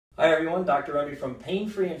Hi everyone, Dr. Remy from Pain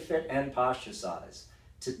Free and Fit and Posture Size.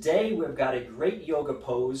 Today we've got a great yoga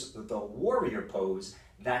pose, the warrior pose,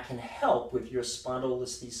 that can help with your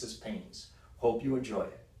spondylolisthesis pains. Hope you enjoy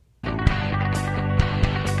it.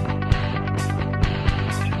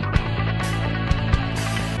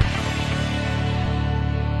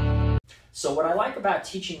 So what I like about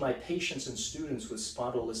teaching my patients and students with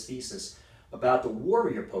spondylolisthesis about the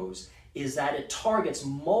warrior pose is that it targets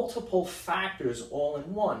multiple factors all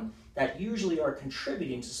in one that usually are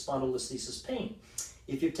contributing to spondylolisthesis pain.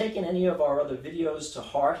 If you've taken any of our other videos to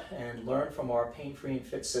heart and learned from our Pain Free and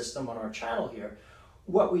Fit system on our channel here,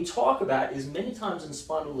 what we talk about is many times in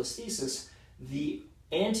spondylolisthesis, the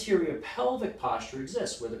anterior pelvic posture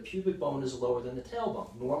exists where the pubic bone is lower than the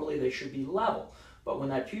tailbone. Normally they should be level, but when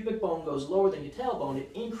that pubic bone goes lower than your tailbone,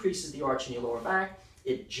 it increases the arch in your lower back.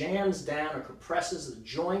 It jams down or compresses the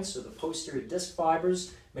joints or the posterior disc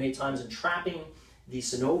fibers, many times entrapping the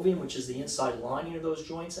synovium, which is the inside lining of those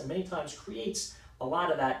joints, and many times creates a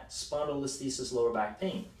lot of that spondylolisthesis lower back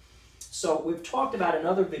pain. So we've talked about in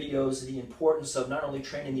other videos the importance of not only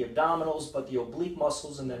training the abdominals, but the oblique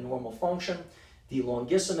muscles in their normal function, the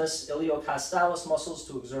longissimus iliocostalis muscles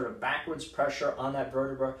to exert a backwards pressure on that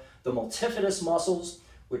vertebra, the multifidus muscles,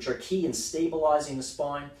 which are key in stabilizing the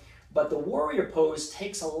spine. But the warrior pose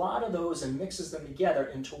takes a lot of those and mixes them together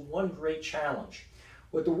into one great challenge.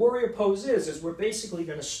 What the warrior pose is we're basically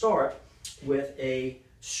going to start with a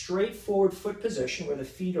straightforward foot position where the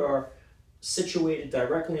feet are situated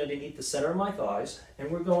directly underneath the center of my thighs, and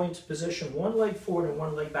we're going to position one leg forward and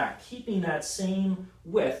one leg back, keeping that same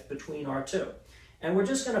width between our two. And we're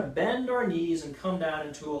just going to bend our knees and come down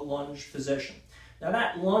into a lunge position. Now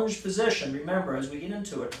that lunge position, remember as we get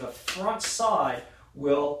into it, the front side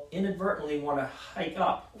will inadvertently want to hike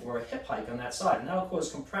up, or a hip hike on that side, and that will cause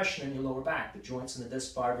compression in your lower back, the joints and the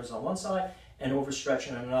disc fibers on one side and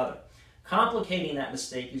overstretching on another. Complicating that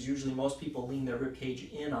mistake is usually most people lean their rib cage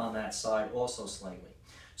in on that side also slightly.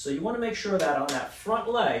 So you want to make sure that on that front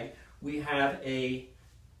leg we have a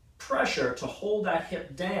pressure to hold that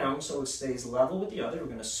hip down so it stays level with the other. We're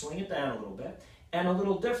going to swing it down a little bit, and a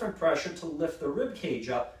little different pressure to lift the rib cage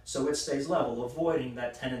up so it stays level, avoiding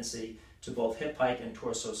that tendency to both hip hike and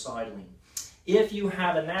torso side lean. If you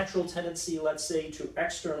have a natural tendency, let's say, to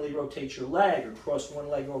externally rotate your leg or cross one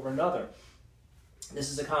leg over another,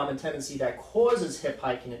 this is a common tendency that causes hip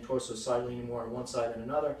hiking and torso side leaning more on one side than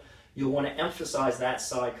another. You'll want to emphasize that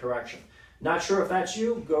side correction. Not sure if that's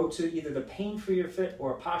you? Go to either the Pain Free or Fit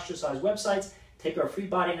or Posture Size websites, take our free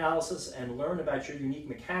body analysis, and learn about your unique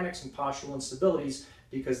mechanics and postural instabilities,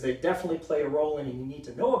 because they definitely play a role in, and you need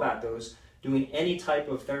to know about those doing any type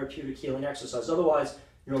of therapeutic healing exercise. Otherwise,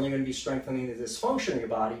 you're only going to be strengthening the dysfunction of your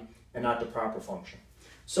body and not the proper function.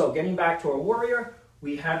 So getting back to our warrior,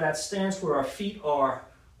 we have that stance where our feet are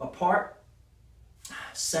apart,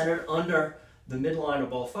 centered under the midline of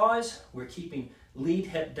both thighs. We're keeping lead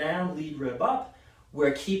hip down, lead rib up.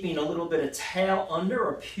 We're keeping a little bit of tail under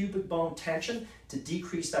or pubic bone tension to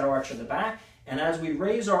decrease that arch in the back. And as we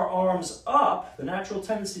raise our arms up, the natural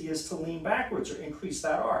tendency is to lean backwards or increase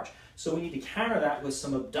that arch. So we need to counter that with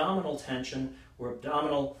some abdominal tension or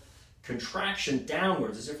abdominal contraction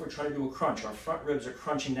downwards, as if we're trying to do a crunch. Our front ribs are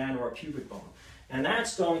crunching down to our pubic bone. And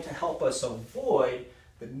that's going to help us avoid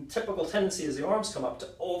the typical tendency as the arms come up to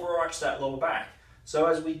overarch that lower back. So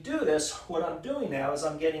as we do this, what I'm doing now is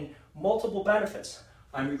I'm getting multiple benefits.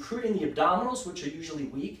 I'm recruiting the abdominals, which are usually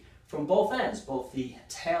weak, from both ends, both the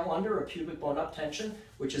tail under or pubic bone up tension,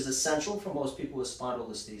 which is essential for most people with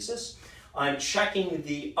spondylolisthesis. I'm checking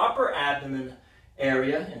the upper abdomen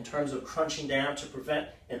area in terms of crunching down to prevent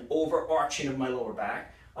an overarching of my lower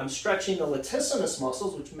back. I'm stretching the latissimus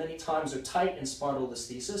muscles, which many times are tight in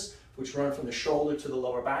spondylolisthesis, which run from the shoulder to the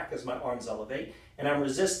lower back as my arms elevate. And I'm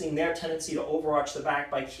resisting their tendency to overarch the back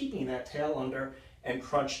by keeping that tail under and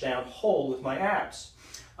crunch down whole with my abs.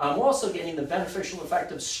 I'm also getting the beneficial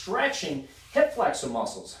effect of stretching hip flexor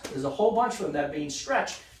muscles. There's a whole bunch of them that are being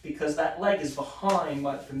stretched because that leg is behind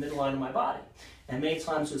the midline of my body. And many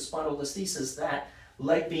times with spondylolisthesis, that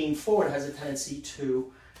leg being forward has a tendency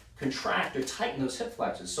to contract or tighten those hip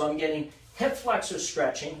flexors. So I'm getting hip flexor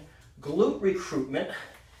stretching, glute recruitment,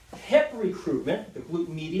 hip recruitment, the glute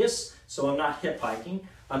medius, so I'm not hip hiking.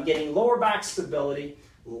 I'm getting lower back stability,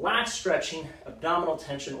 lat stretching, abdominal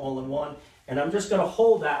tension all in one. And I'm just going to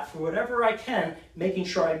hold that for whatever I can, making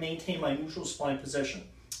sure I maintain my neutral spine position.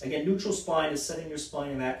 Again, neutral spine is setting your spine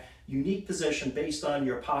in that unique position based on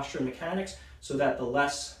your posture and mechanics so that the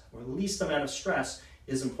less or the least amount of stress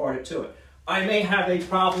is imparted to it. I may have a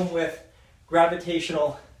problem with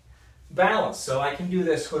gravitational balance, so I can do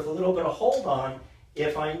this with a little bit of hold on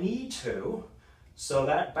if I need to. So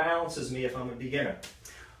that balances me if I'm a beginner.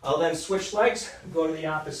 I'll then switch legs, go to the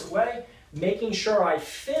opposite way, making sure I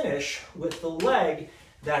finish with the leg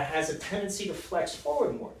that has a tendency to flex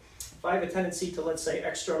forward more. If I have a tendency to, let's say,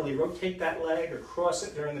 externally rotate that leg or cross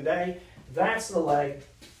it during the day, that's the leg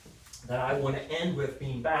that I want to end with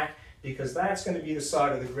being back, because that's going to be the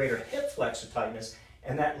side of the greater hip flexor tightness,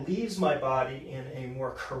 and that leaves my body in a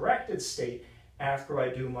more corrected state after I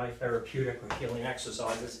do my therapeutic or healing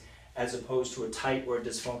exercises, as opposed to a tight or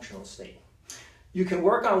dysfunctional state. You can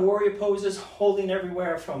work on warrior poses holding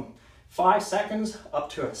everywhere from 5 seconds up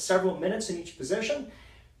to several minutes in each position.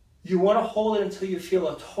 You want to hold it until you feel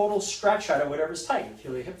a total stretch out of whatever's tight. If you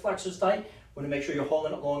feel your hip flexor's tight, you want to make sure you're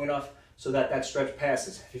holding it long enough so that that stretch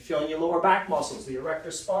passes. If you're feeling your lower back muscles, the erector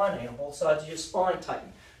spinae on both sides of your spine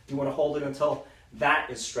tighten, you want to hold it until that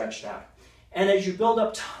is stretched out. And as you build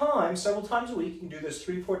up time, several times a week, you can do this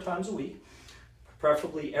 3-4 times a week,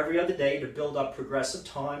 preferably every other day, to build up progressive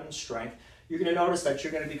time and strength. You're going to notice that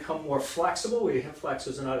you're going to become more flexible, where your hip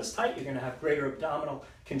flexors are not as tight. You're going to have greater abdominal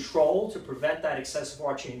control to prevent that excessive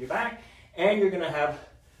arching in your back. And you're going to have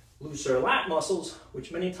looser lat muscles,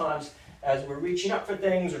 which many times, as we're reaching up for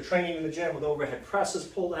things or training in the gym with overhead presses,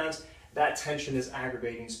 pull downs, that tension is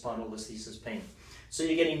aggravating spondylolisthesis pain. So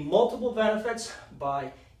you're getting multiple benefits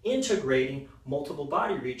by integrating multiple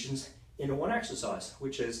body regions into one exercise,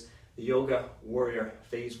 which is the Yoga Warrior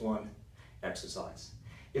Phase 1 exercise.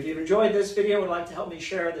 If you've enjoyed this video and would like to help me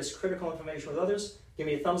share this critical information with others, give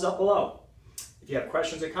me a thumbs up below. If you have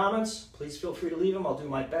questions or comments, please feel free to leave them. I'll do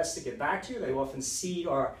my best to get back to you. They often seed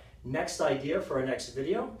our next idea for our next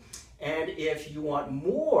video. And if you want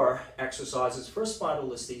more exercises for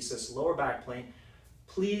spondylolisthesis, lower back pain,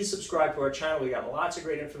 please subscribe to our channel. We got lots of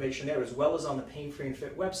great information there, as well as on the Pain Free and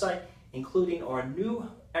Fit website, including our new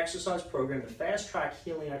exercise program, the Fast Track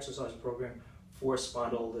Healing Exercise Program for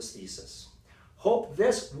spondylolisthesis. Hope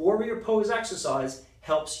this warrior pose exercise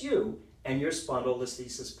helps you and your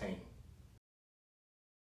spondylolisthesis pain.